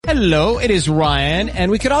Hello, it is Ryan,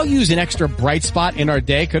 and we could all use an extra bright spot in our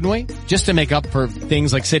day, couldn't we? Just to make up for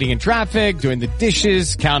things like sitting in traffic, doing the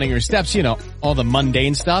dishes, counting your steps, you know, all the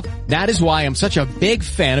mundane stuff. That is why I'm such a big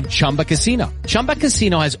fan of Chumba Casino. Chumba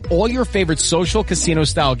Casino has all your favorite social casino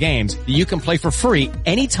style games that you can play for free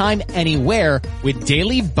anytime, anywhere with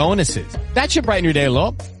daily bonuses. That should brighten your day a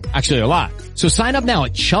little. Actually, a lot. So sign up now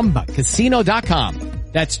at ChumbaCasino.com.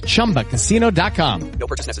 That's ChumbaCasino.com. No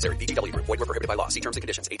purchase necessary. VGW Group. Void where prohibited by law. See terms and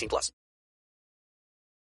conditions. 18+.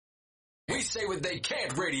 We say what they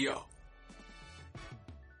can't radio.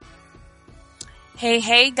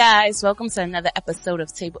 Hey guys, welcome to another episode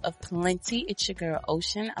of Table of Plenty. It's your girl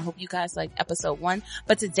Ocean. I hope you guys like episode 1,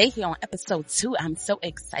 but today here on episode 2, I'm so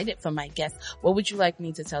excited for my guest. What would you like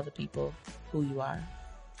me to tell the people who you are?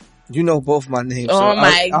 You know both my names. Oh so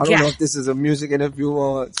my God. I don't know if this is a music interview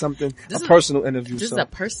or something, personal interview. This is a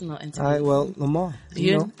personal interview. All right, well, Lamar.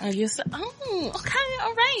 You're know. Okay,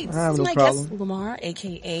 all right. I have This is no my problem. guest, Lamar,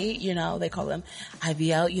 aka, you know, they call him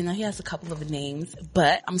IVL. You know, he has a couple of names,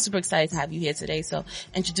 but I'm super excited to have you here today. So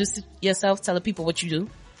introduce yourself, tell the people what you do.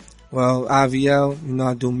 Well, IVL, you know,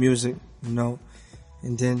 I do music, you know,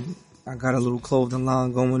 and then I got a little clothing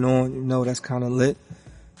line going on, you know, that's kind of lit.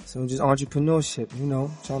 So just entrepreneurship, you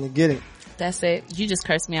know, trying to get it. That's it. You just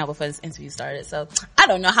cursed me out before this interview started, so I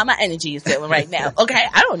don't know how my energy is feeling right now. Okay,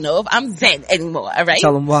 I don't know if I'm zen anymore. All right.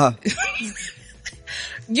 Tell them why.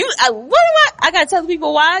 I gotta tell the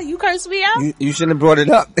people why you cursed me out. You shouldn't have brought it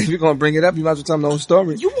up. If you're gonna bring it up, you might as well tell them the whole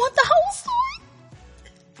story. You want the whole story?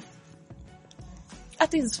 I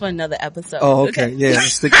think it's for another episode. Oh, okay. Yeah,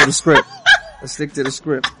 let's stick to the script. Let's stick to the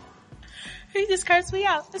script. He just cursed me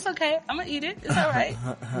out. It's okay. I'm gonna eat it. It's alright.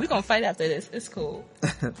 We're gonna fight after this. It's cool.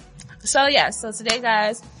 So today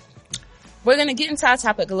guys, we're gonna get into our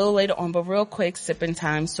topic a little later on, but real quick, sipping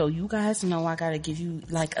time. So you guys know I gotta give you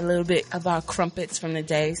like a little bit of our crumpets from the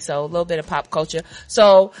day. So a little bit of pop culture.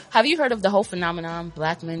 So have you heard of the whole phenomenon,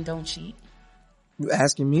 black men don't cheat? You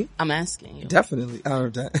asking me? I'm asking you. Definitely. I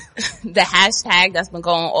heard that. The hashtag that's been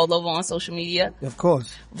going all over on social media. Of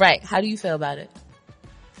course. Right. How do you feel about it?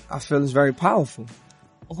 I feel it's very powerful.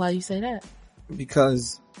 Why do you say that?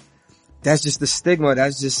 Because that's just the stigma.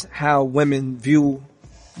 That's just how women view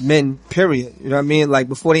men, period. You know what I mean? Like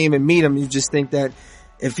before they even meet him, you just think that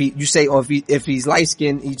if he's light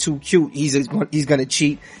skinned, he's too cute, he's gonna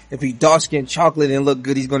cheat. If he dark skinned, chocolate and look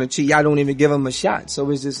good, he's gonna cheat. Y'all don't even give him a shot. So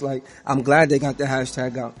it's just like, I'm glad they got the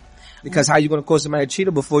hashtag out. Because how you gonna call somebody a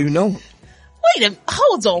cheater before you know him?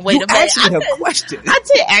 Hold on, wait a minute. Asked me a question. I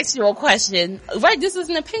did ask you a question. Right, this is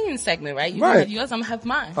an opinion segment, right? You right. have yours, I'm gonna have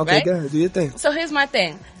mine. Okay, right? go ahead, do your thing. So here's my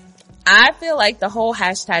thing. I feel like the whole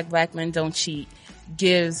hashtag black men don't cheat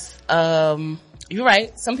gives, you're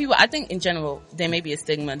right. Some people, I think in general, there may be a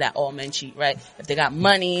stigma that all men cheat, right? If they got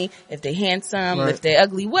money, if they're handsome, right. if they're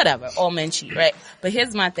ugly, whatever, all men cheat, right? But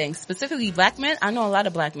here's my thing. Specifically black men, I know a lot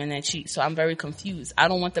of black men that cheat, so I'm very confused. I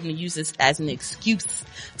don't want them to use this as an excuse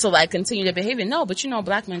to like continue their behavior. No, but you know,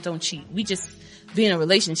 black men don't cheat. We just be in a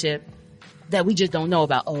relationship that we just don't know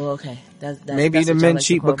about. Oh, okay. Maybe that's the what y'all men like to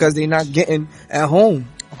cheat call because they're not getting at home.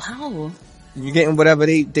 Wow. You're getting whatever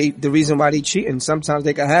the reason why they cheating. Sometimes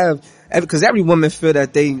they can have, because every woman feel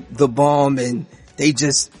that they the bomb and they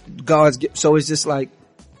just God's gift. So it's just like,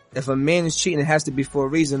 if a man is cheating, it has to be for a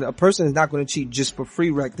reason. A person is not going to cheat just for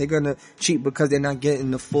free rec. They're going to cheat because they're not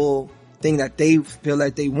getting the full thing that they feel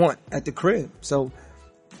like they want at the crib. So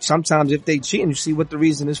sometimes if they cheating, you see what the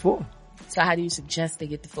reason is for. So how do you suggest they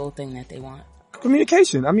get the full thing that they want?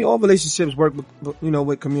 Communication. I mean, all relationships work,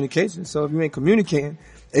 with communication. So if you ain't communicating,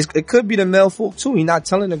 it could be the male folk too. You're not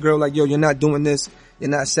telling the girl like, yo, you're not doing this. You're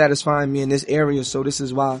not satisfying me in this area. So this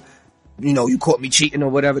is why, you caught me cheating or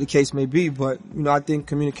whatever the case may be. But, I think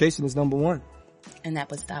communication is number one. And that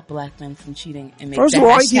would stop black men from cheating and make First that of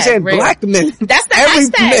all, you keep saying real. black men. That's the Every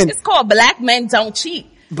hashtag. man. It's called black men don't cheat.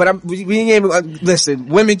 But we ain't even, listen,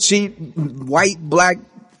 women cheat, white, black,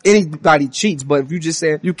 anybody cheats. But if you just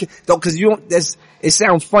say, you can, cause you don't, it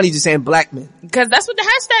sounds funny just saying black men. Cause that's what the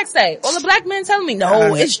hashtag say. All the black men tell me,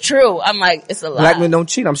 no, it's true. I'm like, it's a lie. Black men don't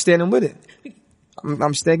cheat. I'm standing with it.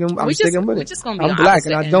 I'm sticking with it. We're just gonna be I'm on black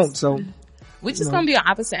and opposite I ends. don't, so. We're just gonna be on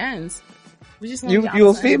opposite ends. We're just gonna be on You're a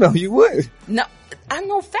opposite female, ends. you would. No, I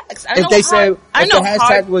know facts. If they said, I know if the hashtag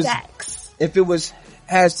hard was, facts. if it was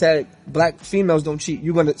hashtag black females don't cheat,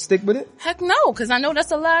 you gonna stick with it? Heck no, cause I know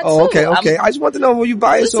that's a lie Oh, too. okay. I just want to know, were you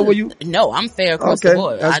biased or were you? No, I'm fair across Okay, the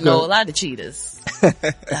board. that's I know good. a lot of cheaters.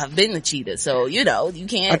 I've been a cheater, so you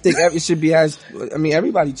can't. I think it should be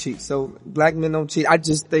everybody cheats, so black men don't cheat. I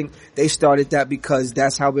just think they started that because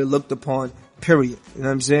that's how we're looked upon, period. You know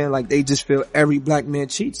what I'm saying? Like they just feel every black man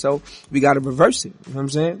cheats, so we gotta reverse it. You know what I'm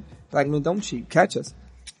saying? Black men don't cheat. Catch us.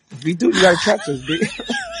 If we do, you gotta catch us, B.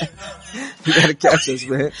 You gotta catch us,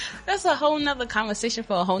 man. That's a whole nother conversation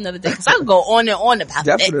for a whole nother day. Cause I can go on and on about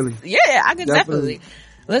Definitely. that. Yeah, I can definitely.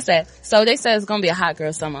 Listen, so they said it's gonna be a hot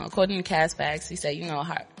girl summer. According to Cass Facts, he said,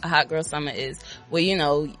 a hot girl summer is where,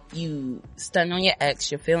 you stunning on your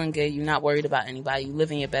ex, you're feeling good, you're not worried about anybody, you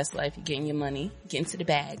living your best life, you're getting your money, getting to the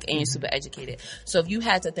bag, and you're super educated. So if you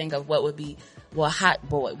had to think of what would be, hot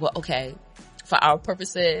boy, okay, for our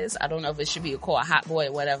purposes, I don't know if it should be called a hot boy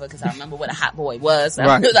or whatever, because I remember what a hot boy was.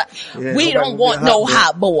 Right. We don't want no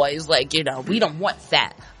hot boys, we don't want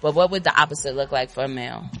that. But what would the opposite look like for a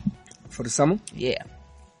male? For the summer? Yeah.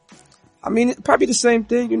 I mean, it's probably the same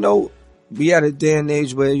thing, we at a day and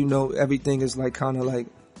age where, everything is like kind of like,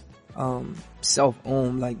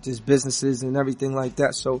 self-owned, like just businesses and everything like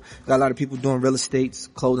that. So got a lot of people doing real estates,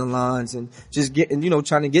 clothing lines, and just getting,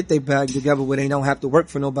 trying to get their bag together where they don't have to work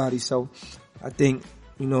for nobody. So I think,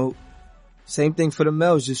 same thing for the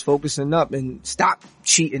males, just focusing up and stop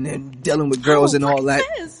cheating and dealing with girls and all that.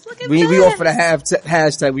 We off for the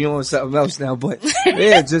hashtag. We on something else now, but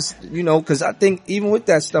yeah, just, cause I think even with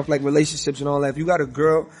that stuff like relationships and all that, if you got a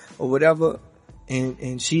girl or whatever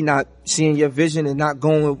and she not seeing your vision and not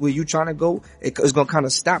going where you trying to go, it's gonna kind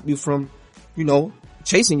of stop you from,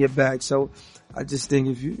 chasing your bag. So I just think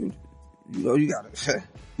if you gotta,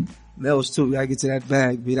 males too, we gotta get to that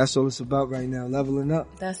bag, B. That's all it's about right now, leveling up.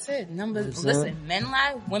 That's it. Numbers, listen, men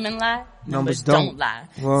lie, women lie, numbers don't lie.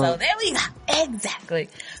 Well, so there we go. Exactly.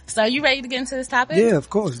 So are you ready to get into this topic? Yeah, of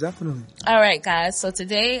course, definitely. Alright guys, so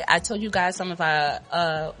today I told you guys some of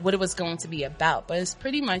our, what it was going to be about, but it's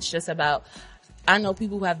pretty much just about, I know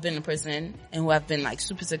people who have been in prison and who have been like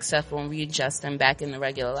super successful and readjusting back in the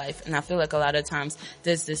regular life. And I feel like a lot of times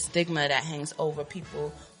there's this stigma that hangs over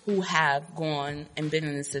people who have gone and been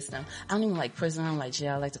in the system. I don't even like prison, I don't like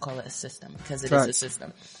jail, I like to call it a system because it is a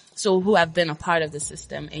system. So who have been a part of the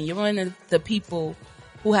system, and you're one of the people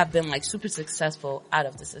who have been like super successful out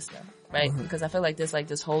of the system, right? Mm-hmm. Because I feel like there's like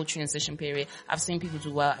this whole transition period. I've seen people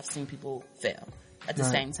do well, I've seen people fail at the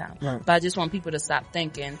same time. Right. But I just want people to stop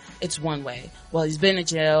thinking it's one way. Well, he's been in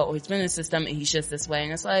jail or he's been in the system and he's just this way.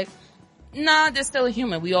 And it's like, nah, they're still a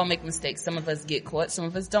human. We all make mistakes. Some of us get caught. Some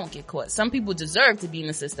of us don't get caught. Some people deserve to be in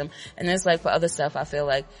the system. And it's like for other stuff, I feel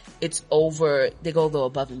like it's over, they go a little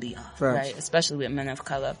above and beyond, right? Especially with men of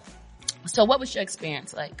color. So what was your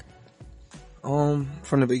experience like? From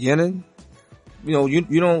the beginning,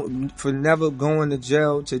 you don't, for never going to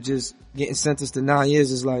jail to just getting sentenced to 9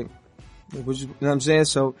 years is like, you know what I'm saying?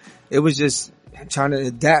 So it was just trying to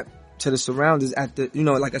adapt to the surroundings at the,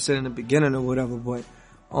 like I said in the beginning or whatever, but,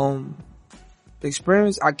 the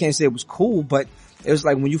experience, I can't say it was cool, but it was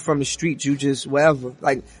like when you from the streets, you just whatever.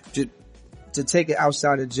 Like to take it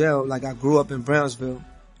outside of jail, like I grew up in Brownsville,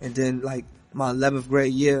 and then like my 11th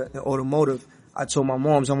grade year in automotive, I told my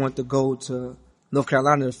moms I wanted to go to North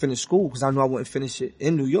Carolina to finish school because I knew I wouldn't finish it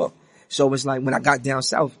in New York. So it's like when I got down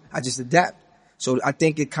south, I just adapt. So I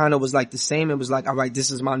think it kind of was like the same. It was like, all right, this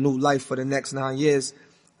is my new life for the next 9 years.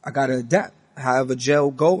 I gotta adapt. However jail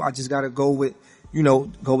go, I just gotta go with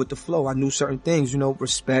the flow. I knew certain things,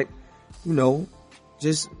 respect,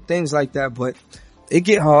 just things like that. But it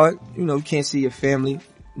get hard. You can't see your family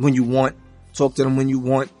when you want, talk to them when you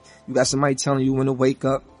want. You got somebody telling you when to wake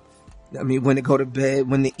up. I mean, when to go to bed,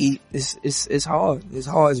 when to eat. It's hard. It's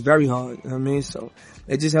hard. It's very hard. You know what I mean? So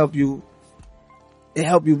it just help you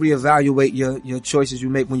reevaluate your choices you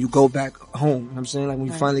make when you go back home. You know what I'm saying? Like when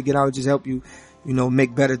you finally get out, it just help you,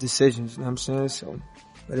 make better decisions. You know what I'm saying? So,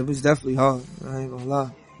 but it was definitely hard. I ain't gonna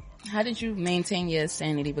lie. How did you maintain your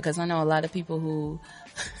sanity? Because I know a lot of people who,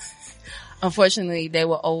 unfortunately, they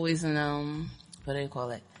were always in, what do they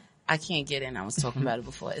call it? I can't get in. I was talking about it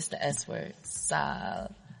before. It's the S word.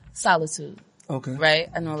 Solitude. Okay. Right?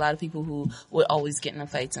 I know a lot of people who would always get in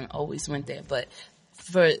fights and always went there. But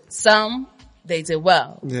for some, they did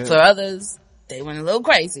well. Yeah. For others, they went a little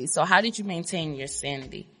crazy. So how did you maintain your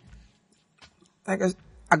sanity? I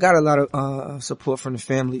got a lot of support from the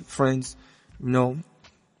family, friends,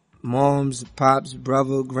 moms, pops,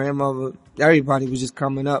 brother, grandmother. Everybody was just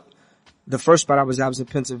coming up. The first spot I was in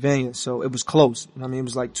Pennsylvania, so it was close. I mean, it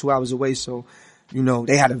was like 2 hours away. So,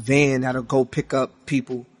 they had a van that'll go pick up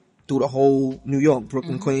people through the whole New York,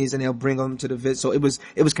 Brooklyn, Queens, and they'll bring them to the visit. So it was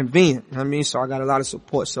convenient. You know what I mean? So I got a lot of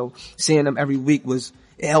support. So seeing them every week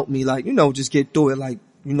it helped me, like, just get through it. Like,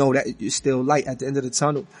 that you're still light at the end of the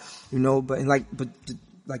tunnel, but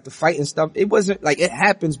the fight and stuff, it wasn't like it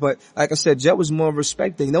happens, but like I said, jail was more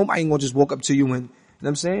respect thing. Nobody ain't gonna just walk up to you and, you know what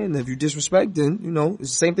I'm saying? If you disrespect, then,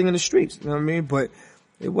 it's the same thing in the streets, you know what I mean? But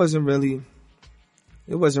it wasn't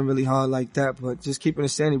it wasn't really hard like that, but just keeping it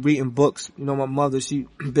sanity, reading books. You know, my mother, she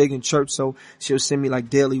big in church, so she'll send me like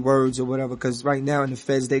daily words or whatever, cause right now in the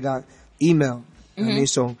feds, they got email. You know what I mean?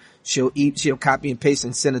 So she'll copy and paste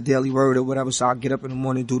and send a daily word or whatever, so I'll get up in the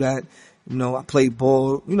morning and do that. You know, I play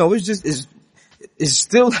ball. You know, it's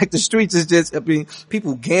still like the streets is just, I mean,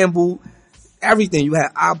 people gamble, everything. You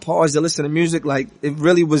had iPods to listen to music, like, it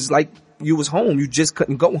really was like you was home. You just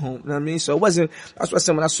couldn't go home. You know what I mean? So it wasn't, that's why I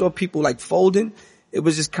said when I saw people like folding, it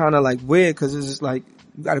was just kind of like weird, cause it's just like,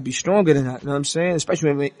 you gotta be stronger than that. You know what I'm saying?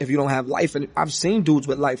 Especially if you don't have life. And I've seen dudes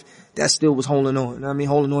with life that still was holding on. You know what I mean?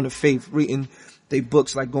 Holding on to faith, reading they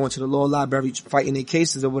books, like going to the law library, fighting their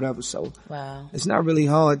cases or whatever. So wow, it's not really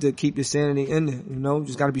hard to keep your sanity in there. You know,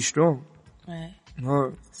 just gotta be strong. Right.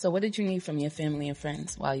 Right. So what did you need from your family and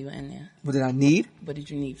friends while you were in there? What did I need? What did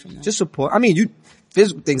you need from them? Just support. I mean,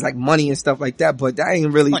 physical things like money and stuff like that, but that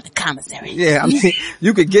ain't really. On the commissary. Yeah, I mean,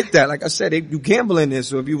 you could get that. Like I said, you gamble in this,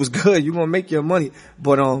 so if you was good, you gonna make your money.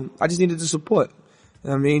 But, I just needed the support. You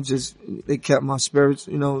know what I mean? Just, they kept my spirits,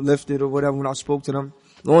 you know, lifted or whatever when I spoke to them.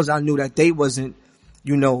 As long as I knew that they wasn't,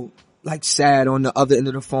 you know, like sad on the other end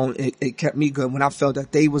of the phone, it kept me good. When I felt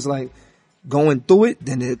that they was like going through it,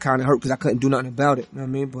 then it kind of hurt because I couldn't do nothing about it. You know what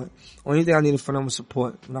I mean? But only thing I needed from them was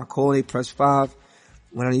support. When I call, they press 5.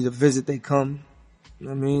 When I need a visit, they come. You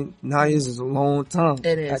know what I mean? 9 years is a long time.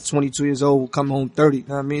 It is. At 22 years old, come home 30. You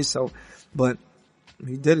know what I mean? So, but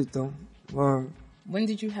he did it though. When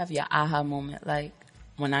did you have your aha moment? Like,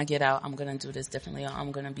 when I get out, I'm going to do this differently, or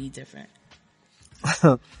I'm going to be different.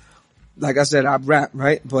 Like I said, I rap,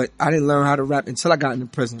 right? But I didn't learn how to rap until I got into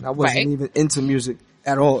prison. I wasn't even into music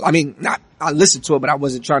at all. I mean, I listened to it, but I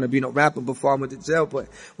wasn't trying to be no rapper before I went to jail. But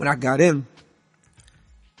when I got in,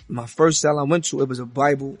 my first cell I went to, it was a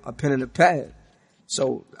Bible, a pen and a pad.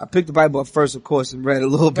 So I picked the Bible up first, of course, and read a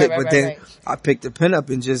little bit, but then I picked the pen up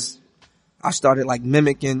and I started like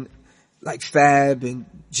mimicking like Fab and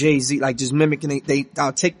Jay-Z, like just mimicking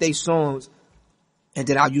I'll take their songs and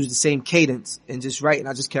then I'll use the same cadence and just write, and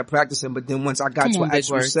I just kept practicing. But then once I got to an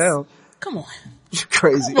actual cell, come on.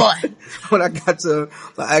 Crazy. Come on. When I got to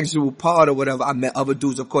the actual part or whatever, I met other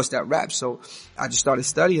dudes, of course, that rap. So I just started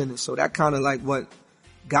studying it. So that kind of like what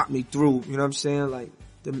got me through, you know what I'm saying? Like,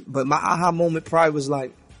 but my aha moment probably was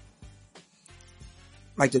like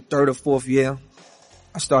the 3rd or 4th year.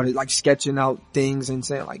 I started like sketching out things and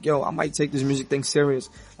saying like, yo, I might take this music thing serious.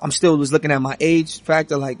 I'm still was looking at my age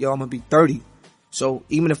factor, like, yo, I'm gonna be 30. So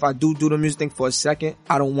even if I do the music thing for a second,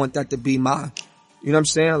 I don't want that to be my, you know what I'm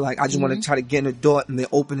saying? Like, I just want to try to get in the door and then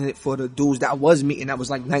open it for the dudes that I was meeting that was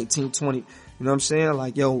like 19, 20. You know what I'm saying?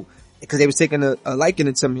 Like, yo, because they was taking a liking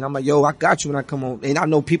it to me. And I'm like, yo, I got you when I come home. And I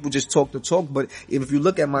know people just talk the talk, but if you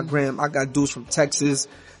look at my gram, I got dudes from Texas,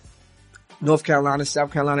 North Carolina,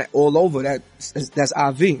 South Carolina, all over. That's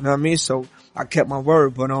IV. You know what I mean? So I kept my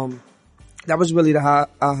word. But that was really the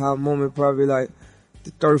aha moment, probably like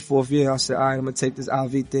the 3rd, 4th year. I said, all right, I'm gonna take this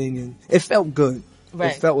IV thing, and it felt good.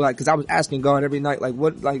 Right. It felt like, cause I was asking God every night, like,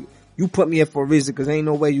 what, like, you put me here for a reason, cause ain't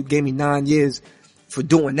no way you gave me 9 years for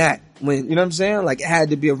doing that. When, you know what I'm saying? Like, it had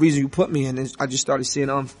to be a reason you put me in, and I just started seeing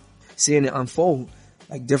it unfold.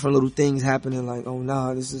 Like, different little things happening, like, oh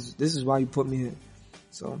nah, this is why you put me in.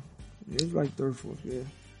 So, it was like 3rd, 4th year.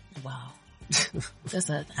 Wow.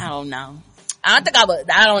 I don't know. I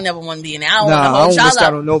don't ever want to be in there. I don't want to hold y'all up.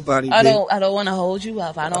 I don't nobody. I don't want to hold you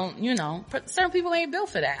up. I don't, you know, certain people ain't built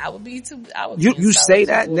for that. I would be too, You say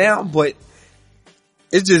that now, but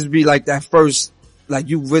it just be like that first, like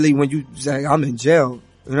you really, when you say, I'm in jail,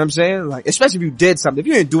 you know what I'm saying? Like, especially if you did something. If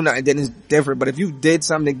you didn't do nothing, then it's different. But if you did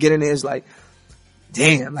something to get in there, it's like,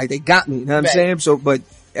 damn, like they got me, you know what I'm saying? So, but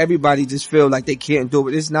everybody just feel like they can't do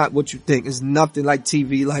it. It's not what you think. It's nothing like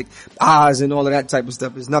TV, like Oz and all of that type of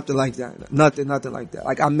stuff. It's nothing like that. Nothing like that.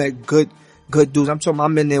 Like, I met good dudes. I'm talking,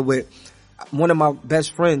 I'm in there with one of my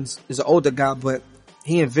best friends is an older guy, but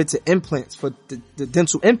he invented implants for the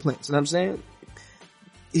dental implants. You know what I'm saying?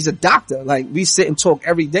 He's a doctor. Like, we sit and talk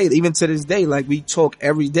every day. Even to this day, like, we talk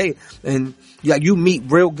every day. And like, you meet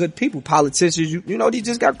real good people, politicians, you know, they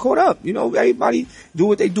just got caught up. You know, everybody do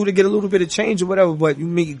what they do to get a little bit of change or whatever, but you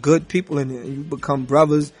meet good people in there and you become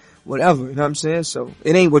brothers, whatever. You know what I'm saying? So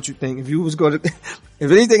it ain't what you think. If you was going to,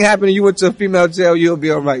 if anything happened and you went to a female jail, you'll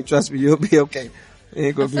be alright. Trust me, you'll be okay. It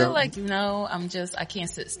ain't gonna be feel like, you know, I can't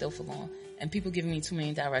sit still for long. And people giving me too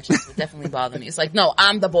many directions would definitely bother me. It's like, no,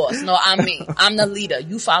 I'm the boss. No, I'm me. I'm the leader.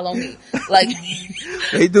 You follow me. Like,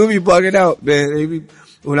 they do be bugging out, man. They be,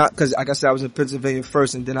 cause like I said, I was in Pennsylvania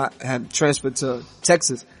first, and then I had transferred to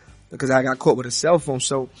Texas because I got caught with a cell phone.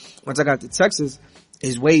 So once I got to Texas,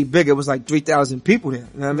 it's way bigger. It was like 3,000 people there.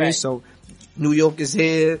 You know what I mean? So New York is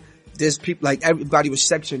here, there's people, like everybody was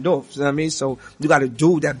sectioned off. You know what I mean? So you got a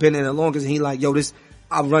dude that been in the longest and he like, yo,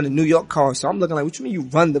 I run a New York car. So I'm looking like, what you mean you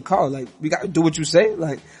run the car? Like, we got to do what you say?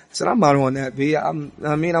 Like, I said, I'm out on that, B. I'm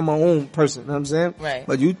my own person. You know what I'm saying? Right.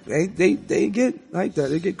 But they get like that.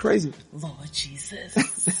 They get crazy. Lord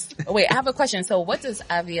Jesus. Wait, I have a question. So what does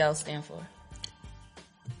IVL stand for?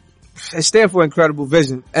 It stands for Incredible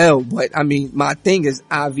Vision, L, but I mean, my thing is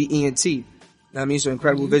IVENT. You know what I mean? So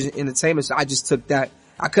Incredible Vision Entertainment. So I just took that.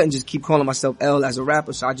 I couldn't just keep calling myself L as a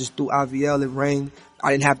rapper. So I just threw IVL. It rang.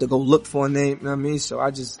 I didn't have to go look for a name. You know what I mean? So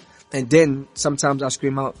and then sometimes I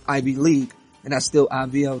scream out Ivy League and that's still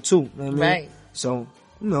IVL too. You know what I mean? Right. So,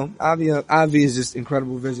 IV is just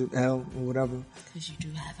Incredible Vision, L or whatever. Because you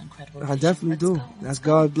do have incredible I definitely do. That's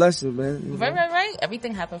God's blessing, man. You know? Right.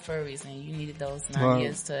 Everything happened for a reason. You needed those 9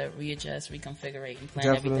 years to readjust, reconfigure, and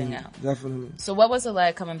plan everything out. Definitely. So what was it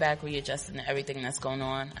like coming back, readjusting to everything that's going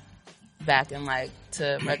on back in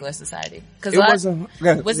to regular society? Cause was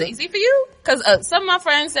it easy for you? Cause some of my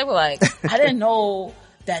friends, they were like, I didn't know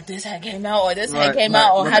that this had came out or this had came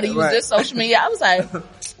out or how to use this social media. I was like,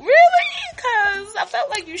 really? Cause I felt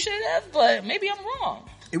like you should have, but maybe I'm wrong.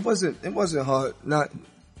 It wasn't hard.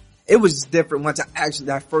 It was different once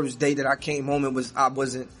that first day that I came home, I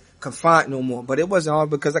wasn't confined no more. But it wasn't hard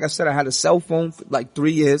because, like I said, I had a cell phone for like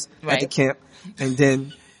 3 years at the camp. And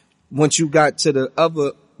then once you got to the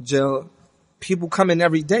other jail, people come in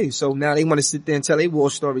every day. So now they want to sit there and tell their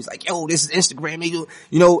war stories like, yo, this is Instagram.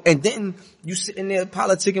 And then you sitting there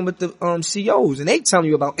politicking with the CEOs and they telling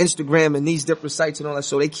you about Instagram and these different sites and all that.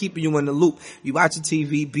 So they keeping you in the loop. You watching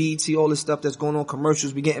TV, BET, all the stuff that's going on,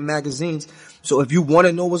 commercials, we getting magazines. So if you want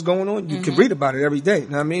to know what's going on, you can read about it every day. You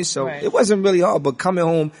know what I mean? So it wasn't really hard, but coming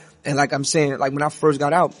home and like I'm saying, like when I first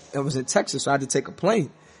got out, it was in Texas, so I had to take a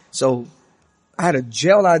plane. So I had a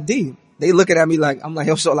jail ID. They looking at me like, I'm like,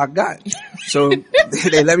 yo, that's all I got. So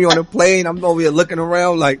they let me on the plane. I'm over here looking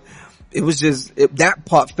around like, it was just, that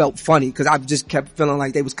part felt funny because I just kept feeling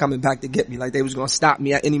like they was coming back to get me. Like they was going to stop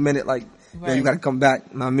me at any minute. Like, yo, you got to come back.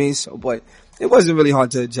 You know what I mean? So, but it wasn't really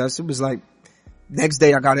hard to adjust. It was like, next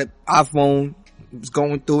day I got an iPhone, was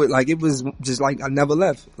going through it. Like it was just like I never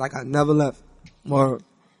left. Or,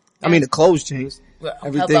 I mean, the clothes changed.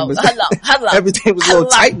 Everything was everything was a little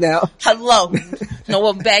tight now. No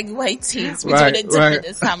more baggy white tees. We doing it different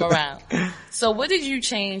this time around. So what did you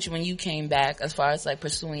change when you came back as far as like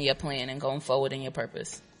pursuing your plan and going forward in your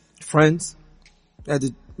purpose? Friends. I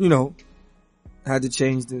had to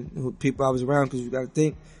change the people I was around because you got to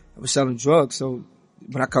think I was selling drugs. So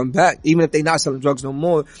when I come back, even if they not selling drugs no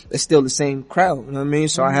more, it's still the same crowd. You know what I mean?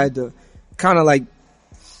 So I had to kind of like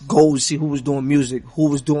go see who was doing music, who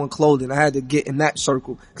was doing clothing. I had to get in that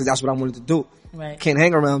circle because that's what I wanted to do. Right. Can't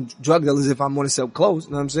hang around drug dealers if I want to sell clothes.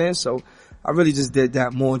 You know what I'm saying? So I really just did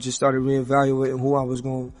that more, just started reevaluating who I was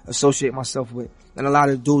going to associate myself with. And a lot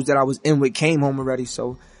of dudes that I was in with came home already.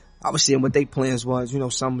 So I was seeing what their plans was.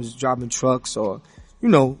 Some was driving trucks or,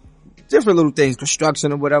 different little things,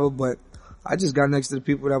 construction or whatever. But I just got next to the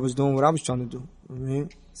people that was doing what I was trying to do. You know what I mean?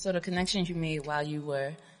 So the connections you made while you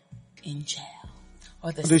were in jail.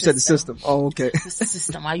 Or you said the system. Oh, okay. The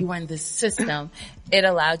system. While you were in the system, it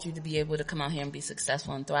allowed you to be able to come out here and be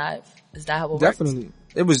successful and thrive. Is that how it works? Definitely.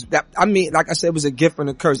 It was that. I mean, like I said, it was a gift and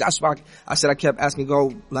a curse. That's why I said I kept asking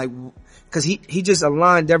because he just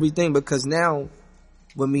aligned everything. Because now,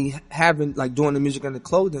 when me having doing the music and the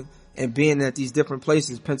clothing and being at these different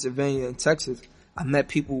places, Pennsylvania and Texas, I met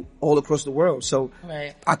people all across the world. So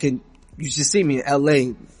you should see me in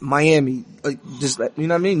LA, Miami, just you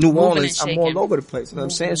know what I mean? New Orleans. I'm all over the place. You know what I'm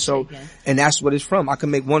saying? So, and that's what it's from. I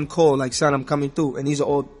can make one call like, son, I'm coming through. And these are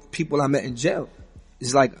all people I met in jail.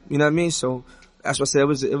 It's like, you know what I mean? So that's what I said.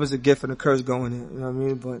 It was a gift and a curse going in. You know what I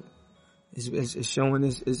mean? But it's showing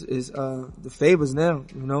the favors now,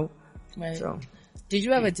 Right. So. Did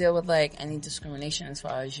you ever deal with any discrimination as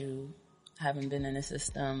far as you having been in the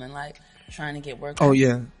system and trying to get work? Oh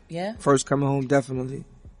yeah. Yeah? First coming home, definitely.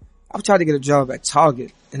 I tried to get a job at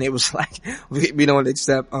Target and it was like, we don't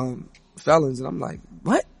accept, felons. And I'm like,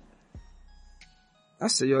 what? I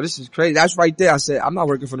said, yo, this is crazy. That's right there. I said, I'm not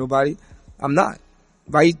working for nobody. I'm not.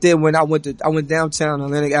 Right there when I went downtown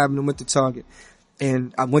Atlantic Avenue, went to Target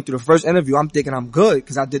and I went through the first interview. I'm thinking I'm good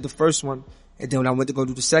because I did the first one. And then when I went to go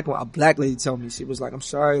do the second one, a black lady told me, she was like, I'm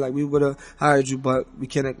sorry, we would have hired you, but we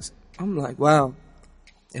can't. I'm like, wow.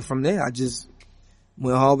 And from there, I just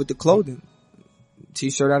went hard with the clothing.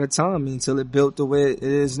 T-shirt at a time until it built the way it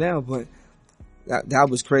is now. But that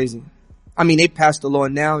was crazy. I mean, they passed the law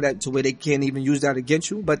now that to where they can't even use that against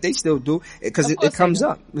you, but they still do because it comes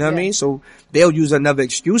up. You know what I mean? So they'll use another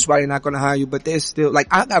excuse why they're not going to hire you, but they're still like,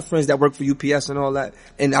 I got friends that work for UPS and all that,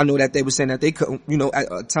 and I know that they were saying that they couldn't, you know, at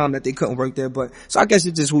a time that they couldn't work there, but so I guess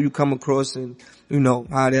it's just who you come across and, you know,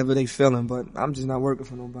 however they feeling, but I'm just not working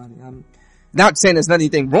for nobody. I'm not saying there's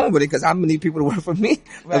anything wrong with it because I'm going to need people to work for me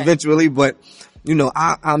eventually, but, you know,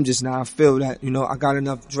 I'm just not, I feel that, you know, I got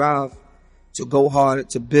enough drive to go hard,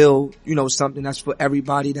 to build, you know, something that's for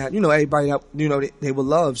everybody that, you know, everybody that, you know, they will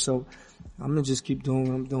love. So I'm gonna just keep doing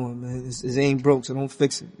what I'm doing, man. It ain't broke, so don't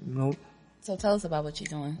fix it, you know? So tell us about what you're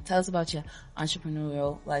doing. Tell us about your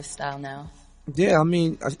entrepreneurial lifestyle now. Yeah, I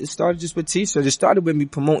mean, it started just with T-shirts. It started with me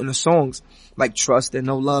promoting the songs, like Trust and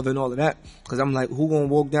No Love and all of that. Cause I'm like, who gonna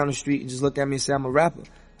walk down the street and just look at me and say I'm a rapper?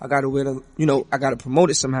 I gotta wear the, you know, I gotta promote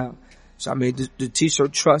it somehow. So I made the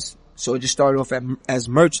T-shirt Trust. So it just started off as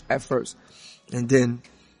merch at first. And then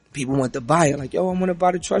people want to buy it. Like, yo, I want to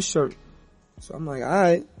buy the Trust shirt. So I'm like, all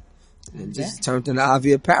right. And it just turned into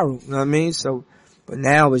Ivy Apparel. You know what I mean? So, but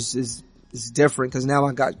now it's different because now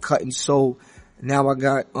I got cut and sew. Now I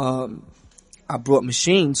got, I brought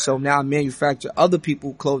machines. So now I manufacture other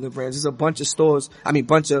people's clothing brands. There's a bunch of stores,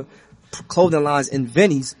 bunch of clothing lines in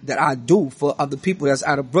Vinny's that I do for other people that's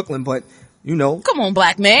out of Brooklyn. But, you know. Come on,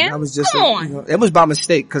 black man. I was just, Come on. You know, it was by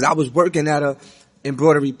mistake because I was working at a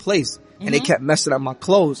embroidery place. And they kept messing up my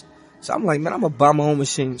clothes. So I'm like, man, I'm gonna buy my own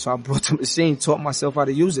machine. So I brought the machine, taught myself how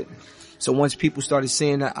to use it. So once people started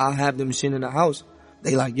seeing that I have the machine in the house,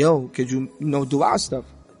 they like, yo, could you know, do our stuff?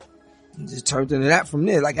 And just turned into that from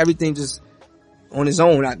there. Like everything just on its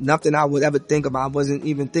own. Nothing I would ever think about. I wasn't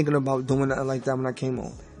even thinking about doing nothing like that when I came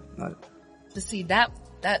home. But see,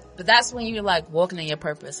 that's when you're like walking in your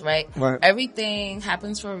purpose, right? Right. Everything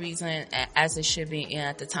happens for a reason, as it should be, and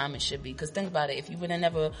at the time it should be. Because think about it, if you would have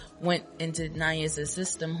never went into 9 years of the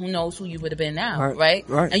system, who knows who you would have been now, right?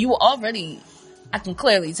 Right. And you were already, I can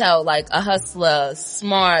clearly tell, like a hustler,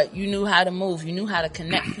 smart. You knew how to move, you knew how to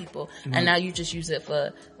connect people, and now you just use it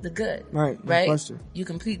for the good, right? Right? No question. You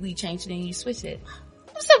completely changed it and you switch it.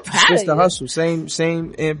 I'm so proud of you. It's the hustle,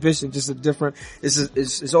 same ambition, just a different.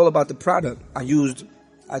 It's all about the product.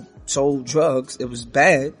 I sold drugs. It was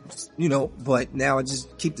bad, you know, but now I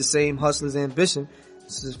just keep the same hustler's ambition.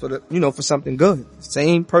 This is for the, you know, for something good.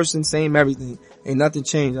 Same person, same everything. Ain't nothing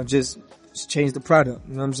changed. I just changed the product.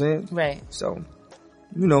 You know what I'm saying? Right. So,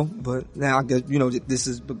 you know, but now I guess, you know, this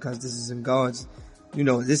is because this is in God's, you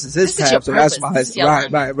know, this is his path. So that's why it's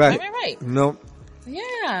right. You know?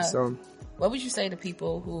 Yeah. So, what would you say to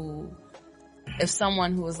people who, if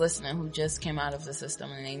someone who is listening who just came out of the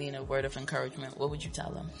system and they need a word of encouragement, what would you tell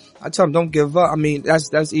them? I tell them don't give up. I mean,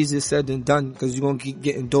 that's easier said than done because you're going to keep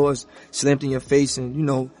getting doors slammed in your face and, you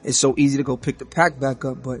know, it's so easy to go pick the pack back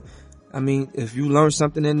up. But, I mean, if you learned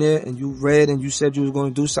something in there and you read and you said you were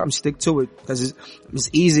going to do something, stick to it because it's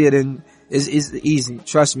easier than, it's easy.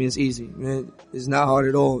 Trust me, it's easy. Man, it's not hard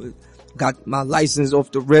at all. Got my license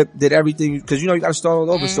off the rip, did everything because, you know, you got to start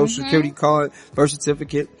all over. Social security card, birth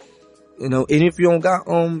certificate. You know, and if you don't got,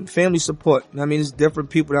 family support, I mean, it's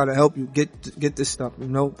different people that'll help you get this stuff, you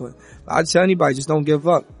know, but I tell anybody, just don't give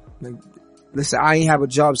up. Like, listen, I ain't have a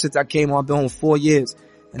job since I came home. I've been home 4 years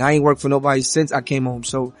and I ain't worked for nobody since I came home.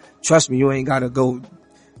 So trust me, you ain't gotta go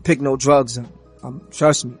pick no drugs up.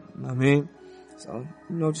 Trust me. You know what I mean? So,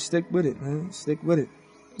 you know, just stick with it, man. Stick with it.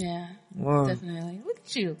 Yeah. Wow. Definitely. Look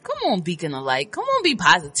at you. Come on, beacon of light. Come on, be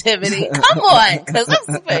positivity. Come on. Cause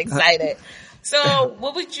I'm super excited. So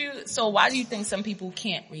why do you think some people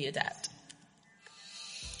can't readapt?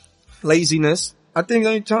 Laziness. I think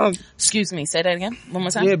any time. Excuse me, say that again. One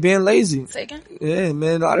more time. Yeah, being lazy. Say again. Yeah,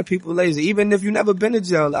 man, a lot of people lazy. Even if you never been to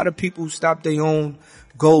jail, a lot of people stop their own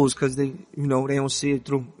goals because they, you know, they don't see it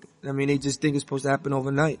through. I mean, they just think it's supposed to happen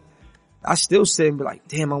overnight. I still sit and be like,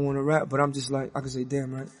 damn, I want to rap, but I'm just like, I can say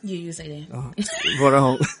damn, right? You say damn.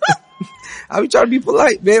 But I be trying to be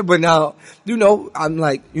polite, man, but now, you know, I'm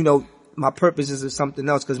like, you know, my purpose is something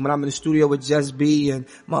else because when I'm in the studio with Just B and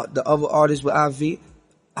the other artists with IV,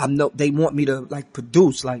 they want me to like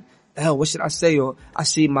produce, like, hell, what should I say? Or I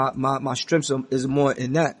see my strengths is more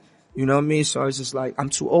in that. You know what I mean? So it's just like, I'm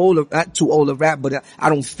not too old to rap, but I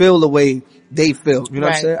don't feel the way they feel. You know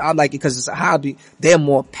what I'm saying? I like it because it's a hobby. They're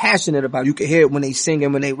more passionate about it. You can hear it when they sing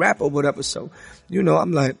and when they rap or whatever. So, you know,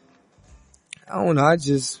 I'm like, I don't know. I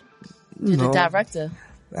just, You're the director.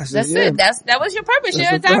 That's it. That was your purpose.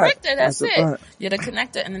 You're a director. That's it. Fact. You're the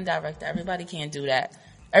connector and the director. Everybody can't do that.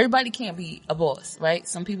 Everybody can't be a boss, right?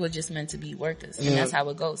 Some people are just meant to be workers, and that's how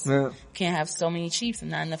it goes. Yeah. Can't have so many chiefs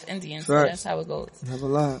and not enough Indians, so that's how it goes. Have a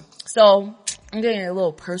lot. So, I'm getting a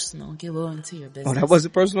little personal. Get a little into your business. Oh, that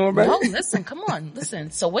wasn't personal already? No, listen, come on,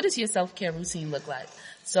 listen. So what does your self-care routine look like?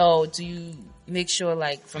 So do you make sure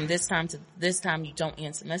like from this time to this time you don't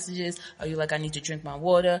answer messages? Are you like, I need to drink my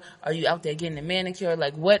water? Are you out there getting a manicure?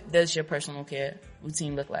 Like what does your personal care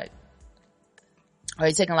routine look like? Are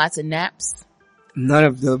you taking lots of naps? None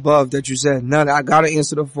of the above that you said. None. I gotta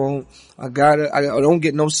answer the phone. I don't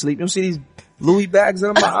get no sleep. You see these Louis bags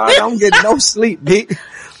under my eyes? I don't get no sleep, B.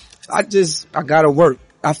 I gotta work.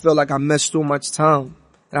 I feel like I missed so much time.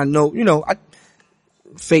 And I know, I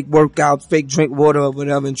fake workout, fake drink water or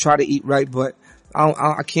whatever and try to eat right, but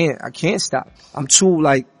I can't stop. I'm too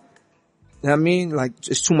like, you know what I mean? Like,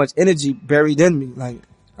 it's too much energy buried in me. Like,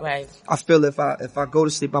 right. I feel if I go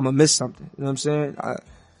to sleep, I'm gonna miss something. You know what I'm saying?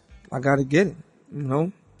 I gotta get it, you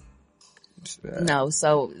know? No,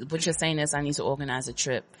 so what you're saying is I need to organize a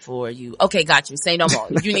trip for you. Okay, got you. Say no more.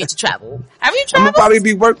 You need to travel. Have you I'm traveled? gonna probably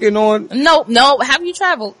be working on. No. Have you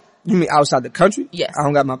traveled? You mean outside the country? Yes. I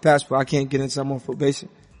don't got my passport. I can't get into. I'm on probation.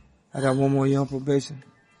 I got 1 more year on probation.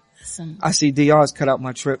 Listen, I see DR's cut out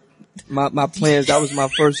my trip. My plans. That was my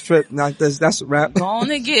first trip. Now that's a wrap. go on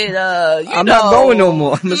and get, I'm not going no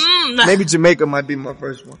more. Maybe Jamaica might be my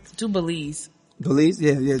first one. Do Belize. Belize?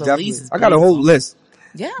 Yeah, definitely. is I got a whole list.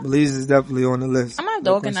 Yeah. Belize is definitely on the list. I'm gonna have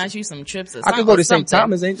to organize you some trips or I something. could go to St. something.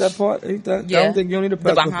 Thomas, ain't that part? Ain't that? Yeah. I don't think you don't need a The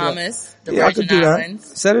passport for that. Bahamas, the Yeah, I could Virgin do that.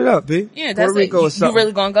 Islands. Set it up, B. Yeah, that's Puerto Rico or it. You something.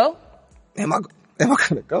 really gonna go? Am I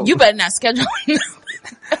gonna go? You better not schedule.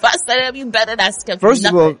 If I set it up, you better not schedule. First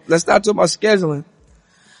nothing. of all, let's not talk about scheduling.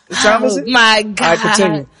 What time is it? My All God. right,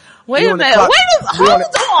 continue. Wait We a on the minute. clock. We Hold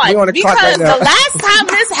we on on. the clock Because right now. the last time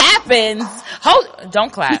this happened,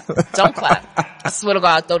 don't clap. Don't clap. I swear to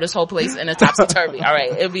God, I'll throw this whole place in a topsy-turvy. All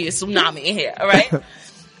right. It'll be a tsunami in here. All right.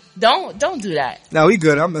 Don't do that. No, we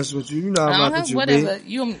good. I'm messing with you. You know I'm with you, Whatever.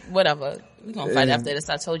 B. Whatever. We're gonna fight Yeah. after this.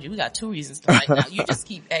 I told you we got 2 reasons to fight now. You just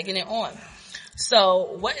keep egging it on.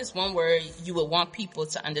 So what is one word you would want people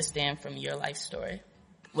to understand from your life story?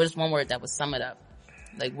 What is one word that would sum it up?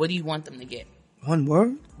 Like, what do you want them to get? One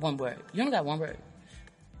word? One word. You only got one word.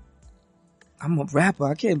 I'm a rapper.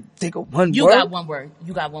 I can't think of one You word. got one word.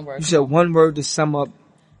 You got one word. You said one word to sum up.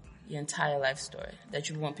 Your entire life story that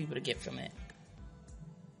you want people to get from it.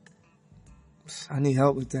 I need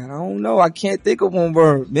help with that. I don't know. I can't think of one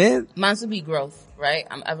word, man. Mine would be growth, right?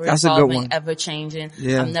 I'm ever That's a good evolving, one. ever changing.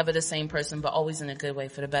 Yeah. I'm never the same person, but always in a good way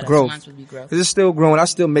for the better. Growth. So mine would be growth. 'Cause it's still growing. I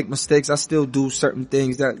still make mistakes. I still do certain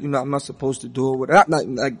things that, I'm not supposed to do or whatever. Not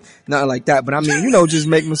like, nothing like that, but I mean, just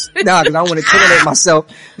make mistakes. Nah, cause I want to intimidate myself.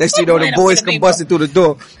 Next thing you know, the Right up boys to the come people. busting through the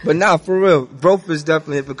door. But nah, for real. Growth is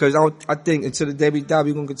definitely it because I think until the day we die,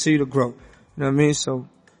 we're going to continue to grow. You know what I mean? So,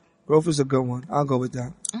 growth is a good one. I'll go with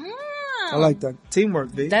that. I like that.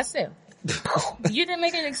 Teamwork, B. That's it. You didn't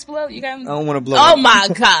make it explode. You got. I don't want to blow Oh up. my I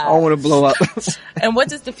don't God. want to blow up. And what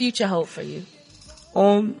does the future hold for you?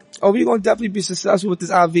 We're gonna definitely be successful with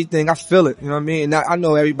this IV thing. I feel it, you know what I mean? And I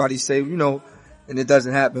know everybody say, and it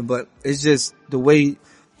doesn't happen, but it's just the way,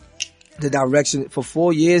 the direction for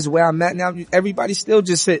 4 years where I'm at now, everybody still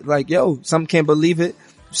just said like, yo, some can't believe it,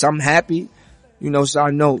 some happy, so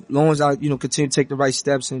I know, as long as I, continue to take the right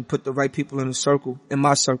steps and put the right people in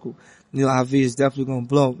my circle, IV is definitely gonna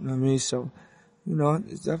blow, you know what I mean? So,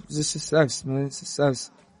 it's definitely a success, man,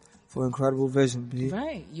 success. For incredible vision, B.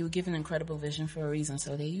 Right. You were given incredible vision for a reason.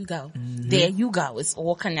 So there you go. Mm-hmm. There you go. It's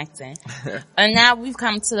all connecting. And now we've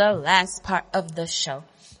come to the last part of the show.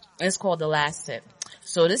 It's called The Last Sip.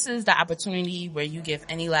 So this is the opportunity where you give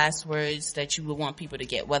any last words that you would want people to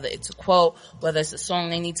get, whether it's a quote, whether it's a song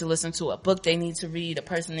they need to listen to, a book they need to read, a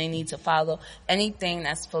person they need to follow, anything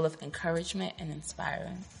that's full of encouragement and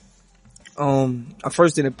inspiring.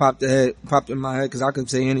 First thing that popped in my head, cause I could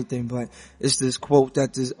say anything, but it's this quote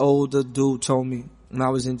that this older dude told me when I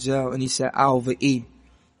was in jail, and he said I over E.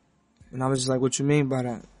 And I was just like, what you mean by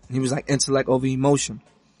that? And he was like, intellect over emotion.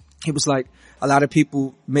 He was like, a lot of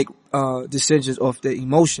people make, decisions off their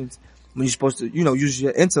emotions when you're supposed to, use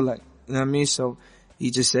your intellect. You know what I mean? So he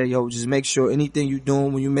just said, yo, just make sure anything you're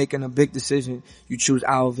doing when you're making a big decision, you choose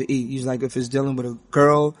I over E. He's like, if it's dealing with a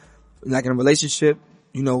girl, like in a relationship,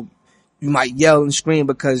 you might yell and scream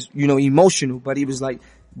because, emotional, but he was like,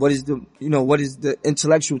 what is the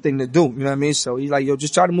intellectual thing to do? You know what I mean? So he's like, yo,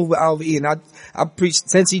 just try to move with I over E. And I preach,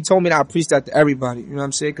 since he told me that, I preach that to everybody. You know what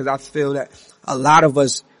I'm saying? Cause I feel that a lot of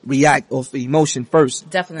us react off emotion first.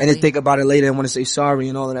 Definitely. And then think about it later and want to say sorry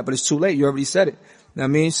and all of that, but it's too late. You already said it. You know what I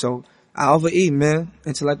mean? So I over E, man.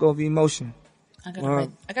 Intellect over emotion. I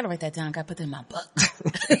gotta write that down. I gotta put that in my book.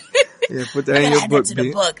 Yeah, put that in your add book, that to the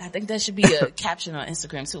B. book. I think that should be a caption on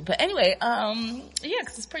Instagram too. But anyway, yeah,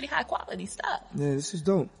 cause it's pretty high quality stuff. Yeah, this is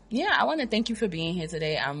dope. Yeah, I want to thank you for being here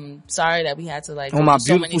today. I'm sorry that we had to like On my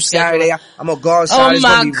so beautiful Saturday, I'm gonna go outside. It's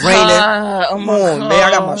gonna be raining. Come on, man.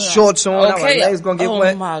 I got my shorts on. Okay. My legs gonna get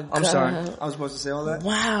wet. My I'm God. sorry. I was supposed to say all that.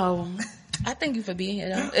 Wow. I thank you for being here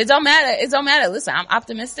though. It don't matter. It don't matter. Listen, I'm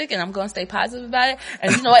optimistic and I'm going to stay positive about it.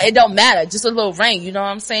 And you know what? It don't matter. Just a little rain. You know what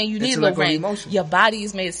I'm saying? You need a little rain. Emotion. Your body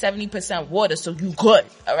is made of 70% water, so you good.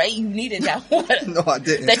 Alright? You needed that water. No, I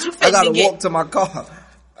didn't. That you I gotta to get. walk to my car.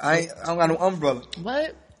 I don't got no umbrella.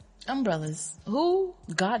 What? Umbrellas. Who?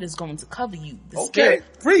 God is going to cover you. The Okay, Spirit.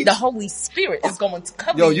 preach. The Holy Spirit is going to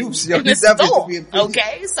cover Yo, you. you in the definitely storm. be a preacher.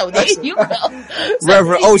 Okay? So there you go. So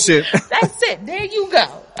Reverend Ocean. That's it. There you go.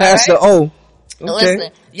 Pastor Alright? O. Okay.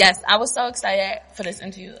 Listen, yes, I was so excited for this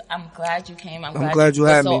interview. I'm glad you came. I'm glad you were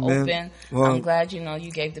had so me, man. open. Well, I'm glad,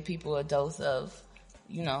 you gave the people a dose of,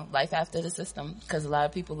 life after the system. Cause a lot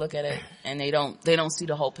of people look at it and they don't see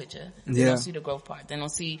the whole picture. They don't see the growth part. They don't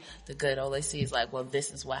see the good. All they see is like, well,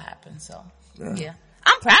 this is what happened. So, yeah.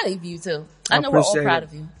 I'm proud of you too. I know we're all proud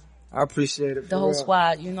of you. I appreciate it. The whole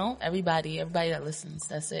squad, everybody that listens.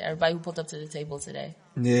 That's it. Everybody who pulled up to the table today.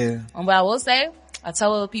 Yeah. And what I will say, I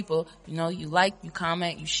tell other people, you like, you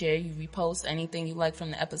comment, you share, you repost anything you like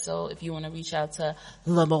from the episode. If you want to reach out to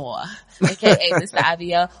Lamore, aka Mr.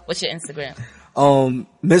 IVL, what's your Instagram?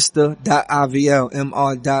 Mr.IVL,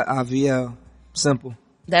 Mr.IVL. Simple.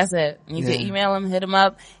 That's it. You can email him, hit him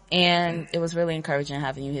up, and it was really encouraging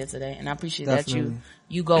having you here today. And I appreciate Definitely. that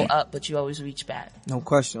you go up, but you always reach back. No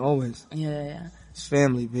question, always. Yeah. It's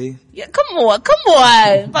family, B. Yeah, come on.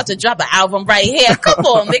 I'm about to drop an album right here. Come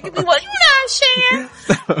on, making me want, share.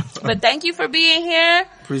 But thank you for being here.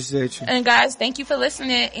 Appreciate you. And guys, thank you for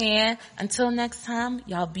listening. And until next time,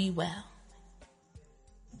 y'all be well.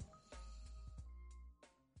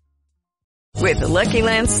 With the Lucky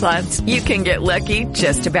Land Slots, you can get lucky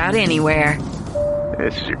just about anywhere.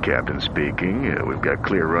 This is your captain speaking. We've got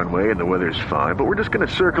clear runway and the weather's fine, but we're just going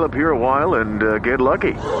to circle up here a while and get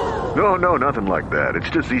lucky. No, nothing like that. It's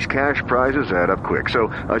just these cash prizes add up quick. So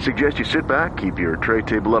I suggest you sit back, keep your tray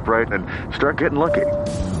table upright, and start getting lucky.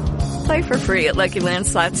 Play for free at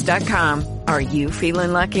LuckyLandSlots.com. Are you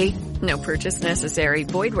feeling lucky? No purchase necessary.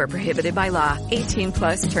 Void where prohibited by law.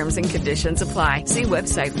 18+ terms and conditions apply. See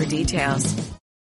website for details.